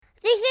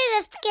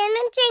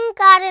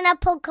Gardener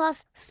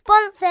podcast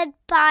sponsored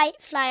by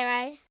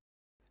Flymo.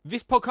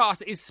 This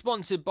podcast is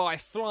sponsored by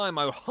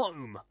Flymo,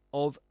 home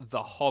of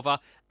the hover,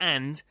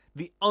 and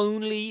the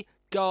only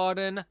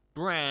garden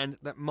brand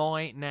that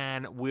my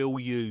nan will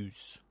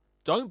use.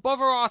 Don't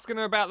bother asking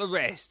her about the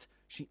rest.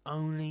 She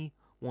only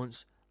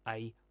wants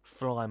a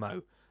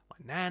Flymo. My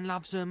nan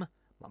loves them.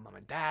 My mum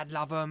and dad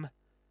love them.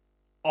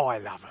 I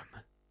love them.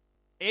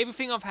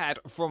 Everything I've had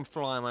from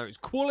Flymo is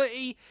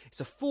quality,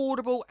 it's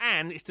affordable,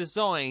 and it's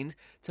designed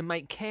to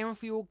make caring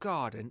for your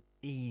garden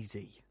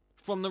easy.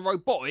 From the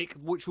robotic,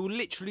 which will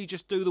literally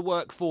just do the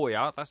work for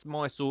you, that's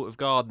my sort of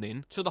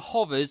gardening, to the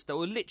hovers that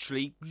will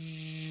literally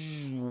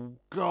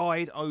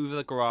glide over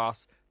the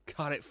grass,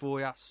 cut it for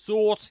you,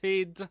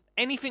 sorted.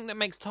 Anything that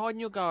makes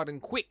tidying your garden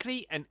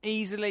quickly and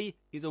easily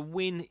is a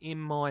win in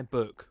my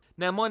book.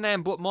 Now, my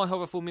nan bought my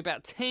hover for me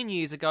about 10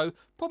 years ago,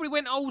 probably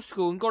went old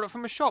school and got it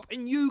from a shop,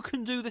 and you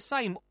can do the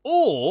same.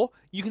 Or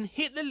you can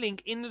hit the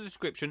link in the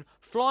description,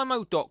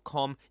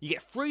 flymo.com. You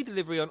get free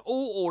delivery on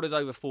all orders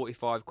over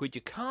 45 quid.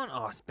 You can't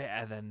ask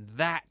better than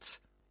that.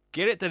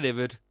 Get it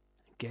delivered,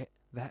 get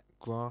that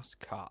grass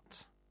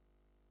cut.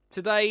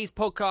 Today's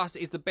podcast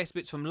is the best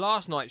bits from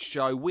last night's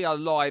show. We are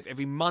live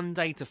every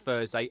Monday to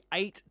Thursday,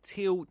 8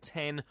 till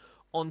 10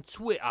 on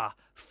Twitter,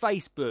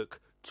 Facebook,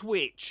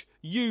 Twitch,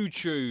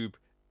 YouTube.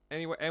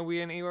 Are we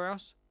anywhere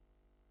else?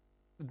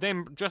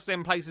 Just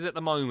them places at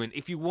the moment.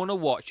 If you want to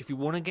watch, if you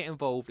want to get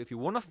involved, if you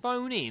want to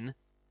phone in,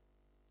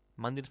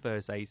 Monday to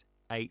Thursdays,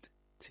 8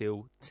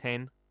 till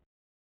 10.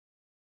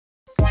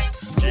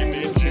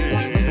 Skinny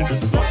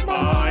jeans, not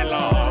my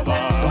lover.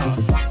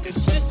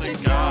 It's just a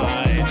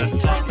guy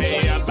that taught me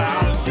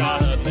about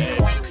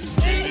gardening.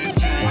 Skinny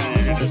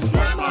jeans,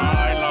 not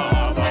my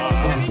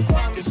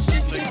lover. It's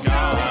just a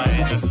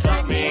guy that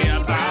taught me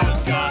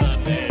about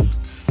gardening.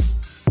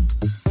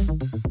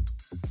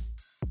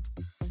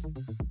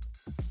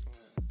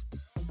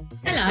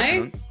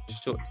 Hello.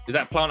 Is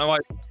that plant away?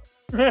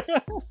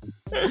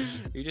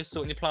 You're just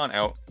sorting your plant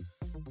out.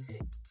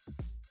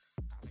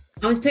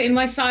 I was putting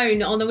my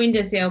phone on the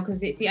windowsill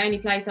because it's the only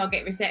place I'll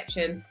get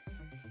reception.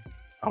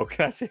 Oh,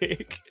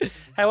 classic.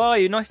 How are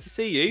you? Nice to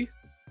see you.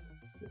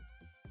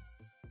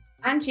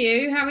 And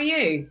you, how are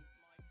you?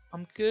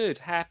 I'm good.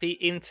 Happy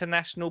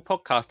International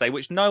Podcast Day,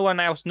 which no one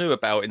else knew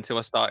about until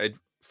I started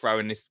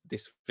throwing this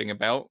thing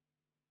about.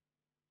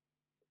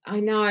 I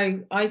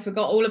know. I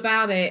forgot all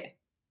about it.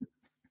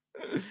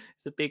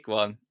 It's a big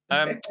one.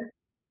 Thank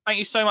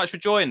you so much for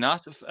joining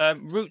us.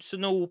 Roots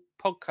and All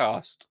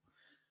podcast.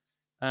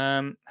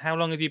 How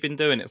long have you been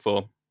doing it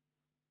for?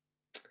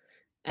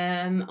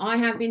 I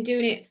have been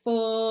doing it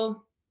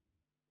for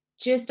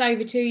just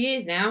over 2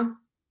 years now.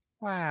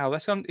 Wow,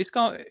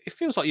 it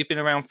feels like you've been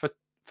around for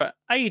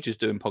ages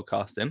doing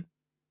podcasting.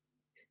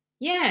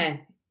 Yeah,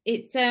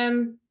 it's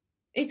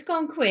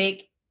gone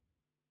quick.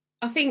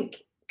 I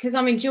think because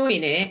I'm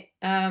enjoying it.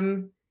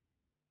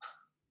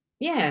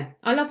 Yeah,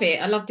 I love it.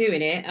 I love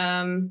doing it.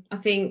 I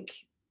think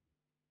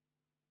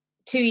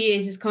 2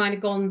 years has kind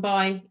of gone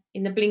by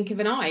in the blink of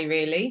an eye,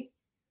 really.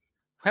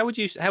 How would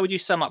you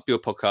sum up your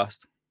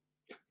podcast?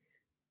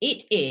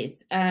 It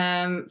is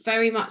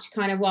very much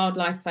kind of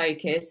wildlife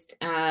focused.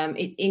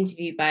 It's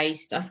interview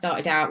based. I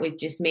started out with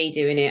just me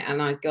doing it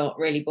and I got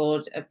really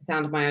bored of the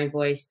sound of my own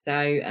voice. So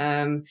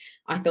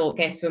I thought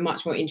guests were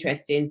much more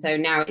interesting. So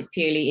now it's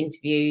purely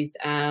interviews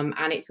and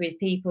it's with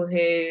people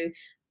who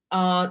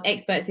are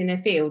experts in their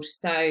field.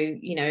 So,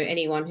 you know,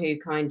 anyone who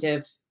kind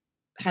of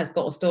has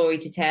got a story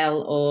to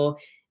tell or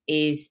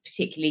is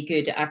particularly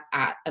good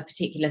at a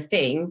particular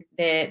thing,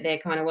 they're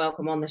kind of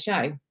welcome on the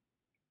show.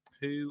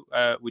 Who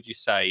would you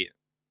say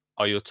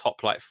are your top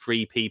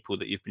 3 people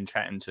that you've been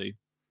chatting to?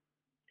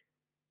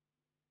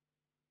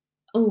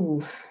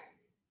 Oh,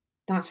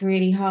 that's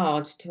really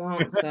hard to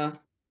answer.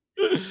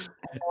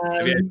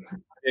 Have you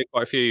had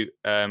quite a few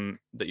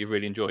that you've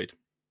really enjoyed?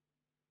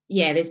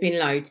 Yeah, there's been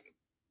loads.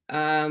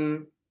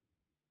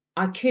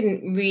 I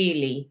couldn't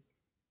really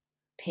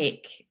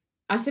pick.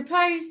 I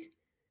suppose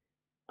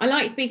I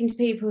like speaking to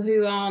people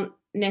who aren't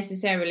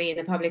necessarily in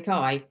the public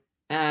eye.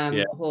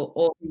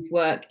 Or whose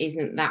work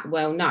isn't that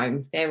well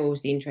known. They're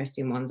always the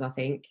interesting ones, I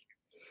think.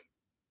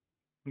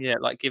 Yeah,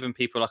 like giving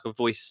people a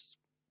voice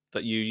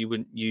that you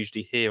wouldn't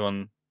usually hear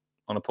on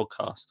a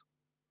podcast.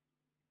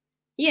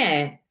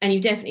 Yeah, and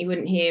you definitely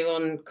wouldn't hear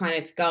on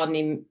kind of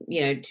gardening,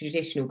 you know,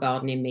 traditional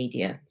gardening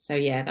media. So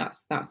yeah,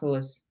 that's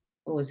always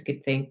a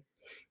good thing.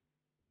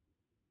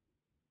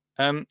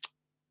 In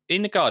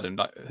the garden,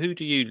 who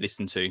do you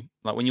listen to?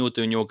 Like when you're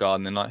doing your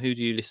gardening, who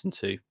do you listen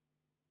to?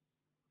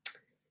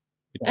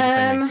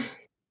 I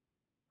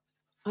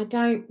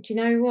don't. Do you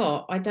know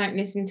what? I don't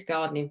listen to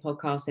gardening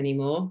podcasts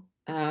anymore.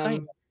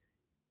 Not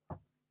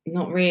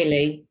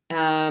really.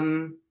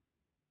 No,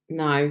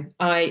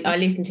 I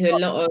listen to a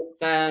lot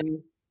of.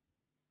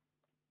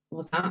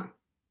 What's that?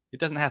 It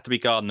doesn't have to be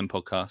gardening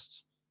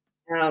podcasts.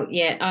 Oh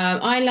yeah,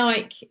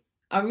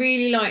 I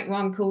really like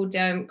one called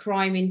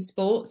Crime in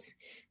Sports,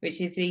 which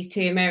is these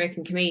 2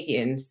 American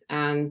comedians,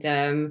 and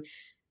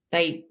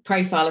they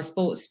profile a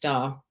sports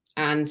star.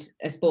 and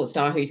a sports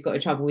star who's got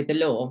in trouble with the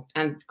law.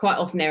 And quite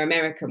often they're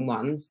American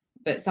ones,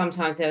 but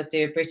sometimes they'll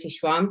do a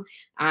British one.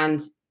 And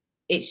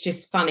it's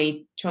just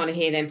funny trying to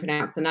hear them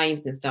pronounce the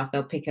names and stuff.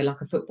 They'll pick a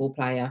football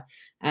player.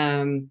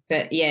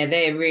 But yeah,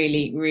 they're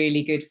really,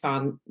 really good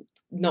fun.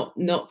 Not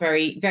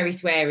very, very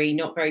sweary,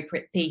 not very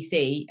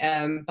PC.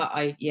 But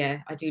I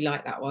do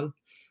like that one.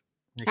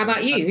 How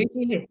about you? Who do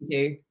you listen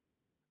to?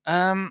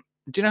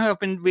 Do you know who I've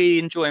been really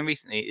enjoying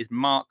recently? Is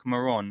Mark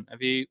Maron.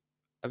 Have you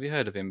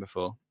heard of him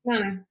before?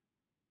 No.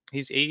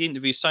 He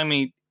interviews so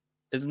many.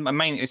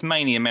 It's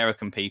mainly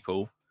American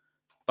people,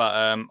 but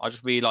I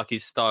just really like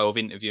his style of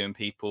interviewing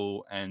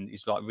people, and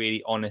he's like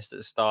really honest at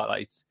the start.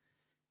 Like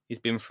he's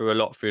been through a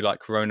lot through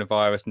like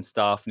coronavirus and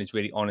stuff, and he's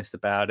really honest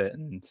about it,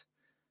 and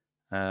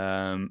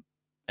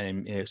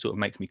it sort of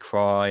makes me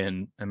cry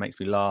and makes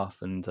me laugh,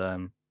 and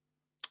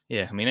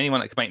yeah, I mean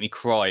anyone that can make me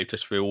cry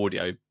just through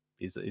audio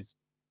is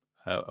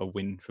a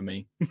win for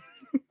me.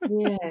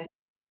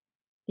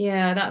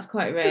 Yeah, that's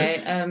quite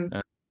rare. I'm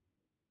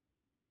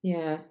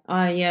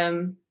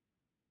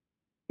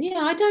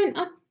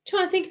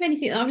trying to think of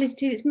anything that I've listened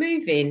to that's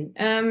moving.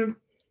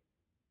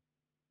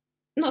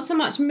 Not so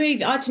much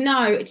movie. I don't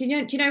know. Do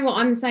you know what?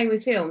 I'm the same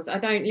with films. I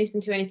don't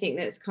listen to anything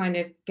that's kind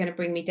of going to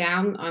bring me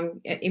down.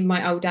 I'm in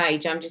my old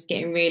age. I'm just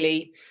getting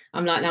really.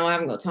 I'm like, no, I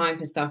haven't got time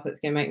for stuff that's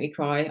going to make me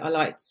cry. I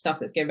like stuff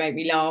that's going to make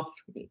me laugh.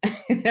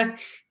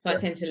 So I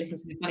tend to listen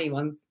to the funny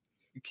ones.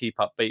 You keep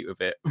upbeat with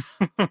it.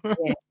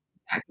 Yeah,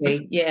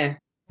 exactly. Yeah.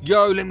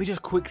 Yo, let me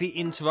just quickly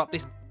interrupt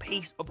this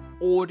piece of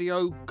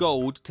audio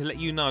gold to let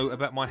you know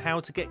about my How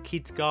to Get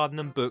Kids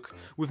Gardening book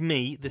with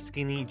me, the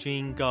Skinny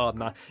Jean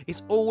Gardener.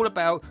 It's all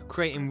about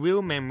creating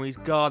real memories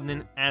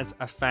gardening as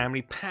a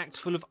family, packed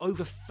full of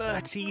over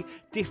 30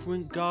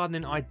 different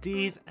gardening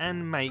ideas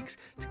and makes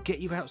to get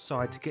you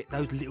outside to get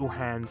those little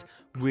hands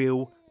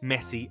real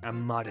messy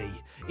and muddy.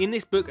 In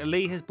this book,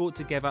 Lee has brought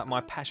together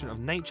my passion of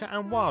nature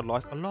and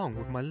wildlife along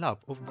with my love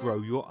of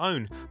grow your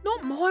own.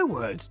 Not my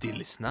words, dear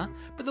listener,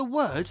 but the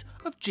words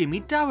of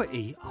Jimmy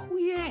Doherty. Oh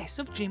yes,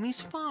 of Jimmy's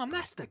Farm,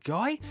 that's the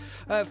guy.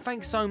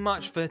 Thanks so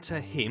much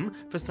to him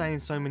for saying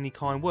so many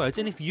kind words,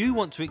 and if you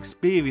want to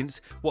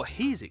experience what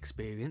he's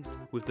experienced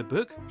with the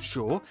book,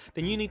 sure,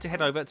 then you need to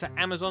head over to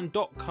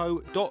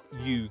amazon.co.uk,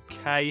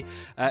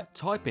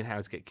 type in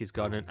How to Get Kids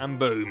Gardening, and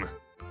boom,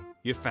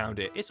 you found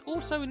it. It's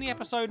also in the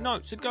episode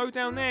notes, so go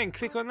down there and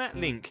click on that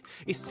link.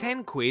 It's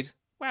 10 quid,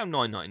 well,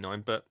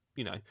 $9.99, but,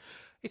 you know,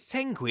 it's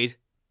 10 quid.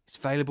 It's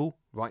available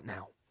right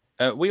now.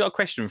 We got a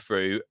question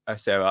through,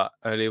 Sarah,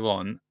 earlier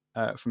on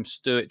from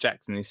Stuart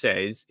Jackson, who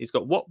says, he's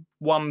got, what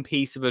one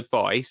piece of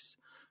advice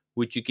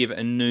would you give a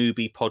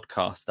newbie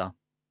podcaster?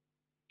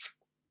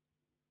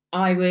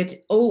 I would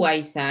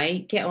always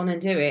say, get on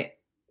and do it,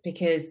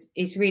 because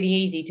it's really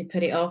easy to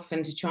put it off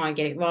and to try and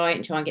get it right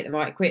and try and get the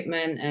right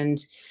equipment and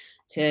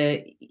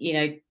to, you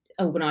know,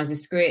 organise a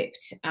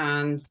script.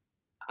 And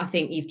I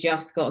think you've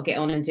just got to get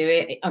on and do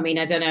it. I mean,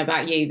 I don't know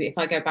about you, but if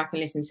I go back and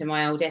listen to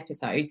my old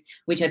episodes,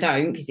 which I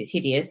don't because it's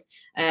hideous,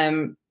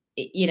 it's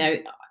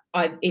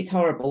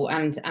horrible,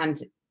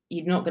 and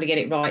you're not going to get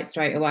it right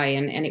straight away,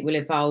 and it will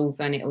evolve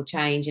and it will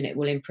change and it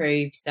will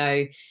improve.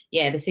 So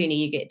yeah, the sooner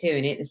you get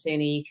doing it, the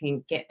sooner you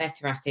can get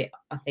better at it,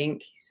 I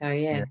think. So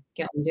yeah.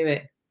 Get on and do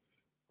it.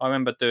 I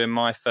remember doing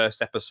my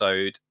first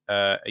episode.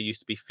 It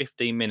used to be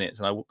 15 minutes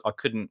and I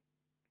couldn't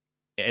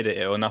edit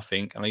it or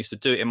nothing, and I used to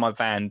do it in my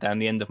van down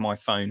the end of my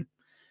phone.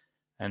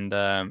 And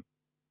I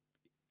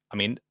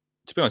mean,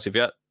 to be honest with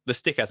you, the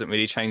stick hasn't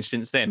really changed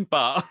since then,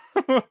 but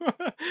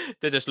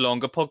they're just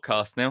longer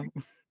podcasts now.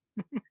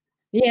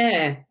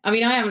 Yeah, I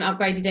mean, I haven't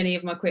upgraded any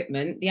of my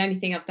equipment. The only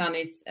thing I've done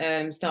is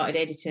started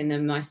editing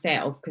them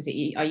myself, because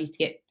I used to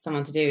get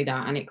someone to do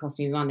that and it cost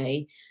me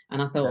money.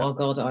 And I thought, oh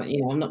God,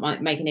 I'm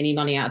not making any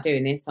money out of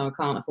doing this, so I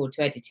can't afford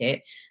to edit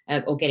it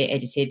or get it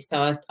edited.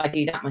 So I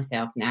do that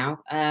myself now.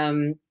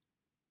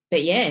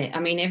 But yeah, I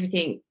mean,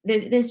 everything,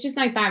 there's just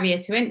no barrier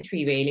to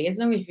entry really, as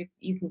long as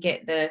you can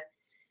get a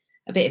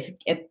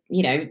bit of,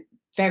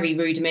 very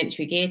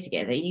rudimentary gear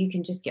together, you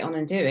can just get on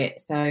and do it.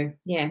 So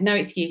yeah, no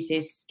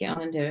excuses, get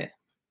on and do it.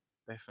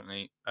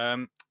 Definitely.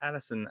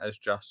 Alison has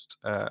just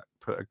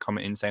put a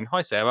comment in saying,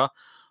 hi Sarah,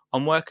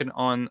 I'm working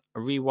on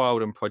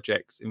rewilding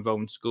projects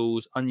involving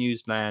schools,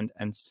 unused land,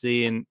 and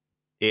seeing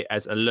it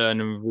as a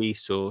learning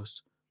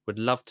resource. Would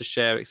love to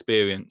share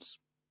experience.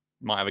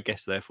 Might have a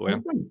guest there for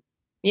you.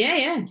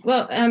 Yeah.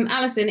 Well,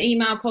 Alison,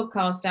 email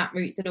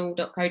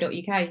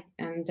podcast@rootsandall.co.uk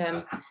and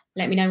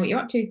let me know what you're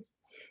up to.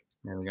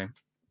 There we go.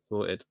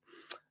 Sorted.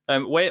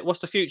 What's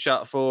the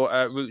future for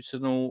Roots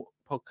and All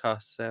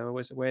podcast, Sarah?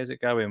 Where's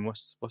it going?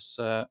 What's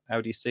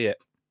how do you see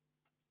it?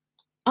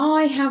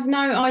 I have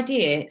no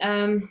idea.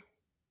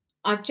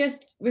 I've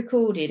just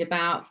recorded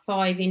about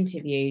 5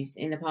 interviews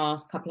in the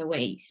past couple of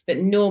weeks, but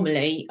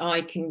normally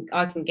I can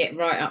get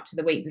right up to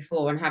the week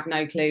before and have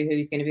no clue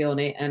who's going to be on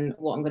it and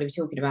what I'm going to be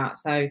talking about.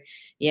 So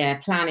yeah,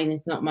 planning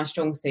is not my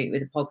strong suit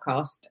with a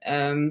podcast.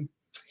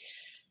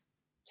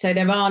 So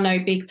there are no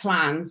big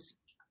plans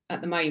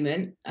at the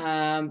moment,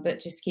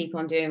 but just keep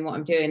on doing what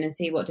I'm doing and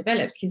see what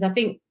develops, because I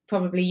think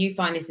probably you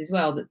find this as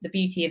well, that the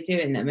beauty of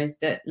doing them is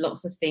that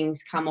lots of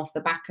things come off the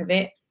back of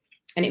it,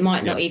 and it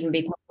might not even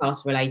be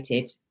podcast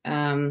related.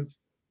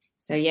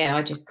 So yeah,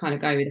 I just kind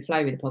of go with the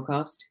flow with the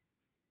podcast.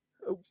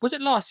 Was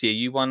it last year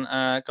you won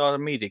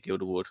Garden Media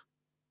Guild Award?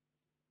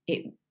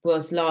 It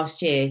was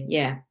last year.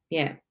 Yeah.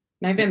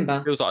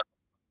 November. Feels like,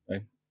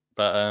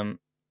 but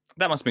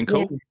that must have been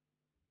cool.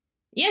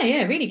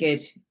 Yeah, really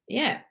good.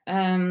 Yeah.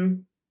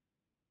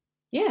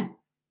 Yeah.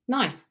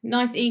 Nice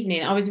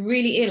evening. I was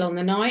really ill on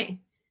the night,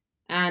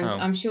 and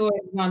I'm sure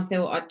everyone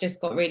thought I'd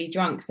just got really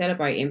drunk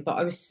celebrating, but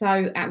I was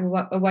so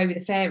away with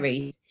the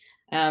fairies.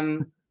 I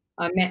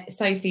met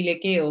Sophie Le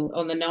Guil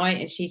on the night,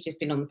 and she's just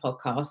been on the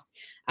podcast,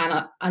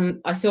 and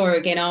I saw her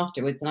again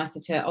afterwards, and I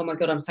said to her, "Oh my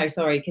God, I'm so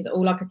sorry," because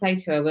all I could say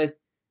to her was,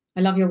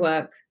 "I love your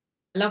work.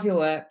 I love your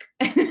work."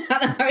 And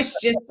I was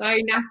just so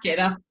knackered.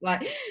 I was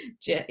like,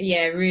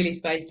 yeah, really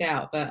spaced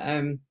out. But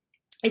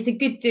it's a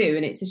good do,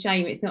 and it's a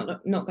shame it's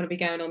not going to be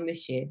going on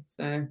this year.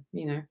 So,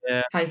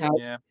 hey ho.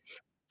 Yeah.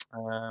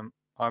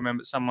 I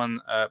remember someone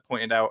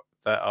pointed out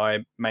that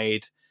I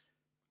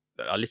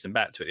listened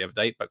back to it the other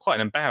day, but quite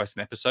an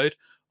embarrassing episode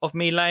of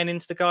me laying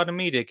into the Garden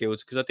Media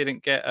Guilds because I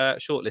didn't get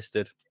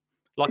shortlisted.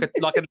 I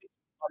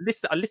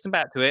listened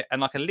back to it,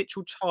 and like a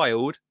literal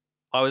child,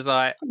 I was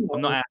like,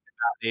 I'm not happy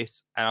about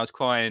this, and I was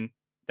crying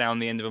down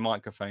the end of a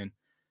microphone.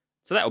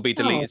 So that will be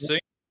deleted soon.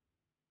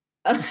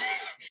 Now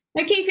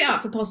keep it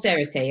up for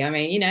posterity. I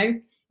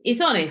mean,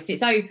 it's honest,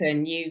 it's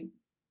open. You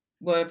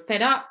were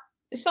fed up,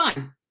 it's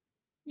fine.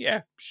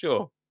 Yeah,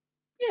 sure.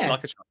 Yeah.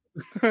 Like a child.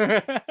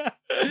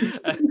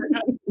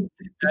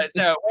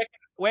 So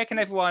where can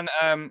everyone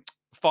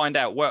find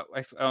out what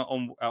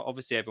on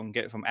obviously everyone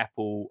can get it from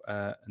Apple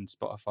and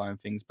Spotify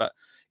and things, but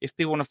if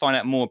people want to find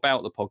out more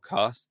about the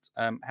podcast,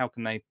 how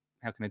can they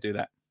do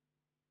that?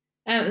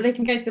 They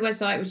can go to the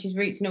website, which is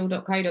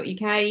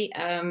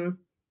rootsandall.co.uk,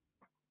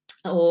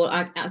 or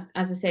as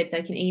I said,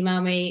 they can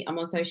email me. I'm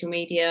on social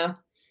media.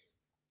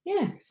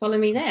 Yeah, follow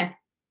me there.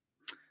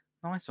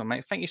 Nice one,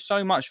 mate. Thank you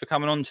so much for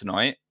coming on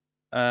tonight.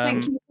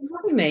 Thank you for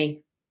having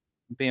me.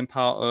 Being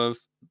part of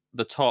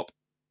the top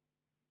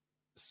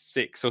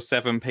 6 or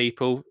 7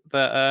 people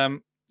that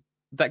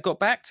got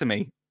back to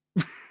me.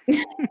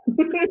 It's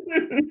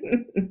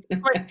a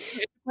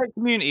great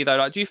community though.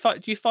 Like, do you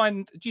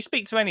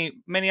speak to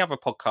many other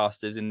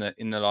podcasters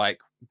in the like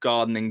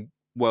gardening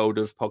world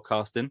of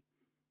podcasting?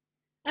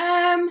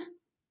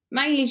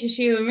 Mainly just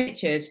you and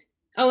Richard.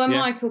 Oh, and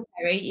Michael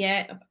Perry.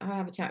 Yeah, I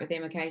have a chat with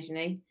him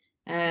occasionally.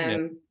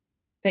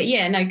 But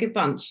yeah, no, good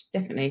bunch,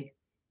 definitely.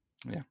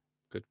 Yeah,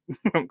 good.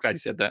 I'm glad you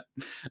said that.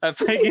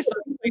 Thank you so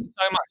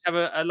much. Have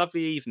a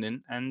lovely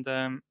evening, and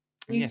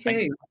you too.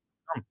 Thank you.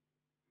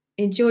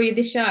 Enjoy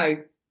the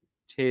show.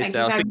 Cheers. See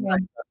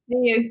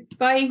you.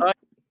 Bye. Bye.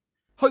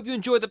 Hope you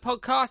enjoyed the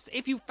podcast.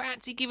 If you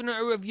fancy giving it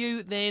a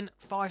review, then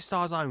 5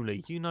 stars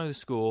only. You know the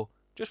score.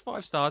 Just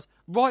 5 stars.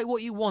 Write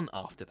what you want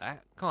after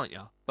that, can't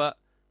you? But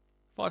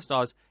 5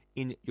 stars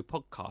in your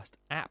podcast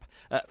app.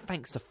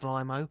 Thanks to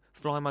Flymo,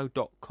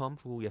 flymo.com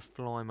for all your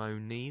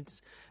Flymo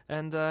needs.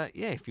 And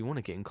if you want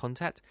to get in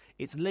contact,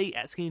 it's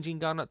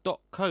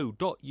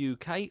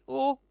lee@skinnyjeangardener.co.uk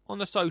or on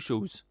the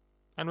socials.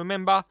 And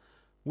remember,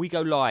 we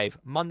go live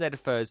Monday to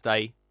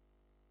Thursday,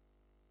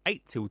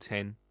 8 till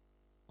 10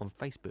 on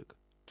Facebook,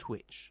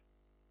 Twitch,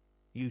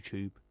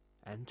 YouTube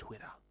and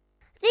Twitter.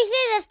 This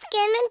is a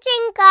Skin and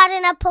Jean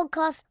Gardener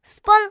podcast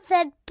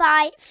sponsored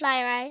by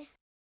Flymo.